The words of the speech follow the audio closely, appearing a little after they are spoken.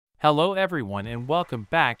Hello everyone and welcome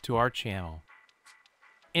back to our channel.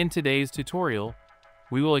 In today's tutorial,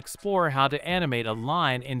 we will explore how to animate a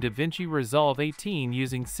line in DaVinci Resolve 18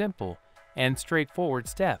 using simple and straightforward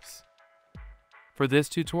steps. For this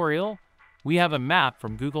tutorial, we have a map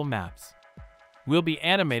from Google Maps. We'll be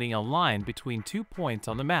animating a line between 2 points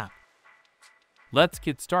on the map. Let's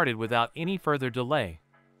get started without any further delay.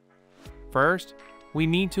 First, we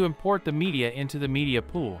need to import the media into the media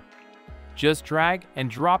pool. Just drag and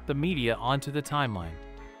drop the media onto the timeline.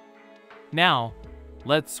 Now,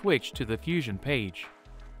 let's switch to the Fusion page.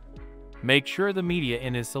 Make sure the media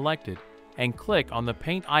in is selected and click on the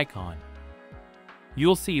paint icon.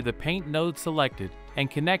 You'll see the paint node selected and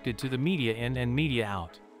connected to the media in and media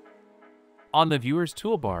out. On the viewer's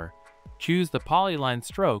toolbar, choose the polyline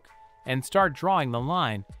stroke and start drawing the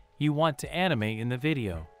line you want to animate in the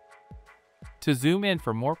video. To zoom in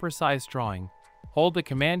for more precise drawing, hold the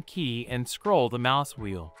Command key and scroll the mouse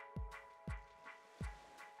wheel.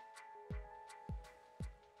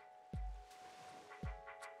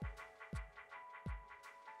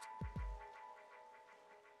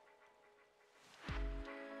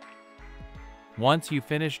 Once you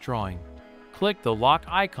finish drawing, click the lock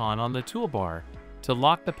icon on the toolbar to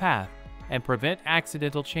lock the path and prevent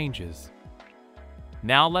accidental changes.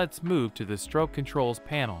 Now let's move to the Stroke Controls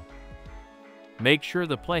panel. Make sure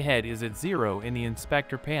the playhead is at 0 in the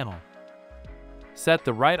inspector panel. Set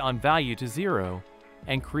the write-on value to 0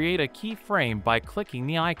 and create a keyframe by clicking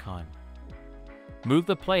the icon. Move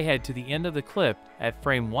the playhead to the end of the clip at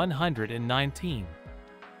frame 119.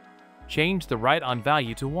 Change the write-on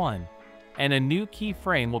value to 1 and a new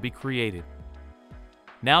keyframe will be created.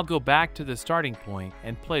 Now go back to the starting point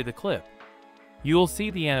and play the clip. You will see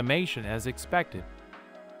the animation as expected.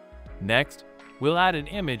 Next, we'll add an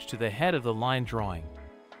image to the head of the line drawing.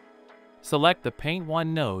 Select the Paint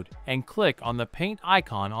 1 node and click on the Paint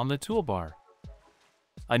icon on the toolbar.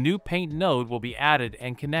 A new Paint node will be added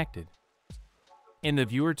and connected. In the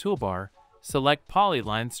Viewer toolbar, select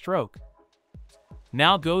Polyline Stroke.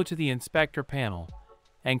 Now go to the Inspector panel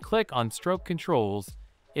and click on Stroke Controls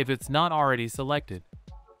if it's not already selected.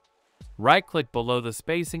 Right-click below the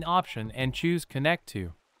spacing option and choose Connect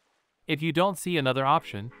to. If you don't see another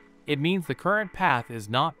option, it means the current path is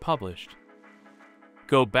not published.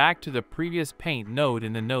 Go back to the previous Paint node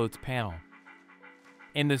in the Nodes panel.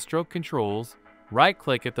 In the Stroke Controls,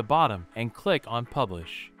 right-click at the bottom and click on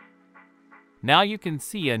Publish. Now you can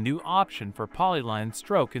see a new option for Polyline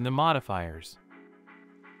Stroke in the modifiers.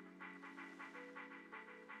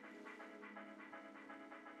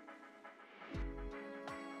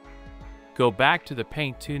 Go back to the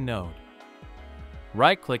Paint 2 node.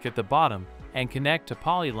 Right-click at the bottom and connect to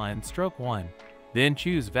Polyline Stroke 1, then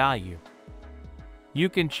choose Value. You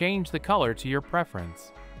can change the color to your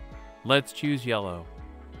preference. Let's choose yellow.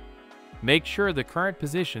 Make sure the current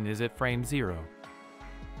position is at frame 0.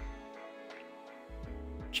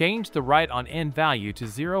 Change the write-on end value to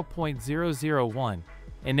 0.001,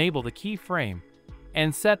 enable the keyframe,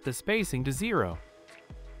 and set the spacing to 0.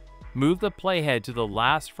 Move the playhead to the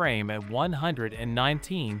last frame at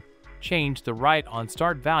 119. Change the write-on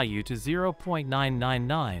start value to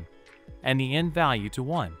 0.999 and the end value to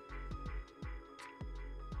 1.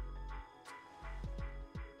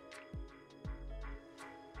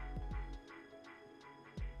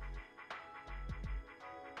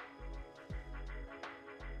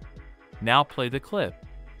 Now play the clip,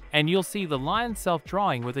 and you'll see the line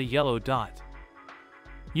self-drawing with a yellow dot.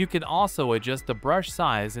 You can also adjust the brush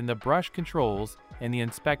size in the Brush Controls in the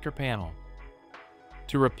Inspector panel.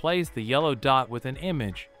 To replace the yellow dot with an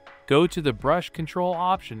image, go to the Brush Control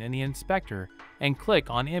option in the Inspector and click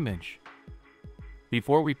on Image.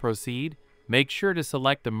 Before we proceed, make sure to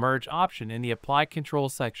select the Merge option in the Apply Control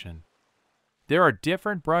section. There are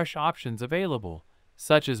different brush options available,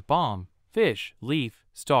 such as Bomb, Fish, Leaf,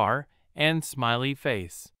 Star, and Smiley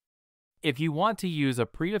Face. If you want to use a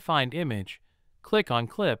predefined image, click on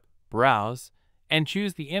Clip, Browse, and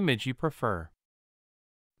choose the image you prefer.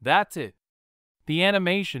 That's it. The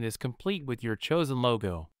animation is complete with your chosen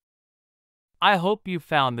logo. I hope you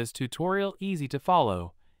found this tutorial easy to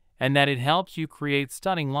follow and that it helps you create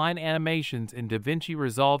stunning line animations in DaVinci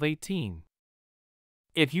Resolve 18.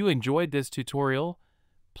 If you enjoyed this tutorial,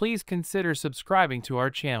 please consider subscribing to our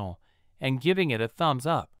channel and giving it a thumbs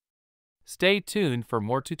up. Stay tuned for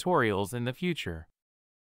more tutorials in the future.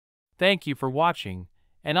 Thank you for watching,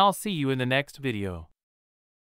 and I'll see you in the next video.